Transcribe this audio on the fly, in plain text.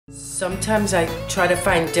Sometimes I try to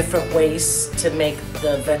find different ways to make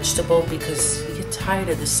the vegetable because you get tired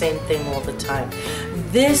of the same thing all the time.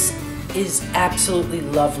 This is absolutely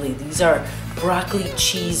lovely. These are broccoli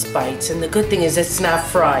cheese bites, and the good thing is it's not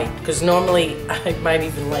fried, because normally I might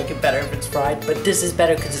even like it better if it's fried, but this is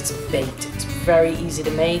better because it's baked. It's very easy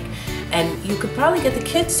to make, and you could probably get the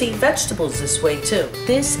kids to eat vegetables this way too.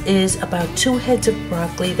 This is about 2 heads of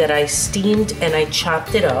broccoli that I steamed and I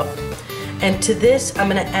chopped it up. And to this, I'm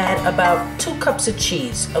gonna add about 2 cups of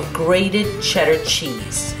cheese, of grated cheddar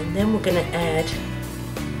cheese. And then we're gonna add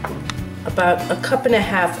about 1.5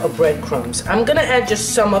 cups of breadcrumbs. I'm gonna add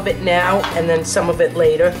just some of it now and then some of it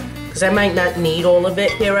later, because I might not need all of it.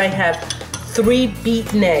 Here I have 3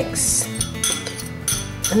 beaten eggs.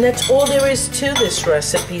 And that's all there is to this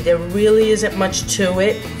recipe. There really isn't much to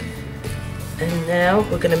it. And now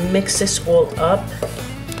we're gonna mix this all up.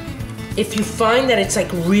 If you find that it's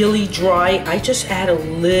like really dry, I just add a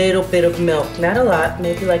little bit of milk. Not a lot,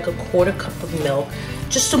 maybe like 1/4 cup of milk,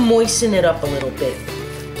 just to moisten it up a little bit.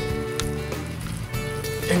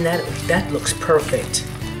 And that looks perfect.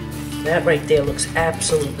 That right there looks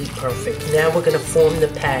absolutely perfect. Now we're gonna form the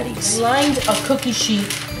patties. I lined a cookie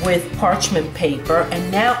sheet with parchment paper,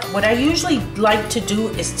 and now what I usually like to do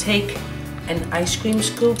is take an ice cream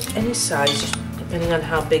scoop, any size, depending on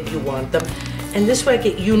how big you want them. And this way I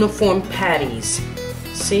get uniform patties.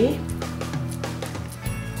 See?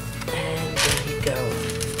 And there you go.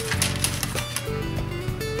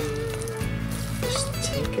 Just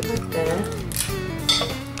take it like that.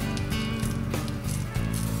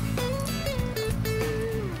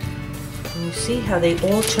 And you see how they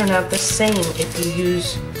all turn out the same if you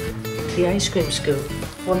use the ice cream scoop.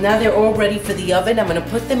 Well, now they're all ready for the oven. I'm gonna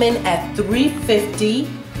put them in at 350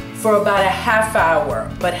 for about 1/2 hour.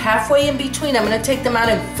 But halfway in between, I'm gonna take them out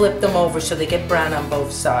and flip them over so they get brown on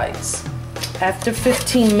both sides. After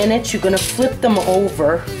 15 minutes, you're gonna flip them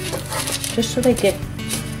over just so they get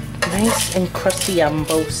nice and crusty on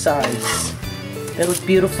both sides. They look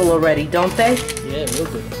beautiful already, don't they? Yeah, real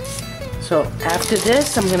good. So after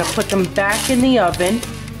this, I'm gonna put them back in the oven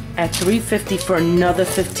at 350 for another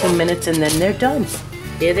 15 minutes, and then they're done.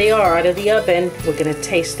 Here they are out of the oven. We're gonna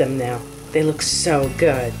taste them now. They look so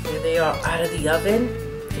good. Here they are out of the oven.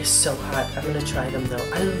 They're so hot. I'm gonna try them though.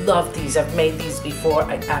 I love these. I've made these before.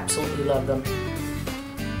 I absolutely love them.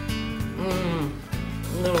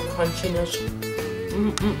 A little crunchiness.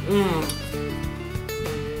 You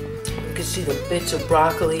can see the bits of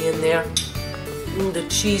broccoli in there. The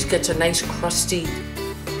cheese gets a nice crusty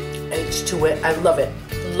edge to it. I love it.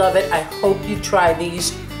 Love it. I hope you try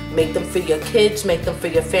these. Make them for your kids. Make them for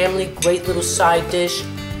your family. Great little side dish.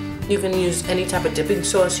 You can use any type of dipping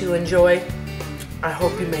sauce you enjoy. I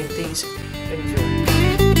hope you make these. Enjoy.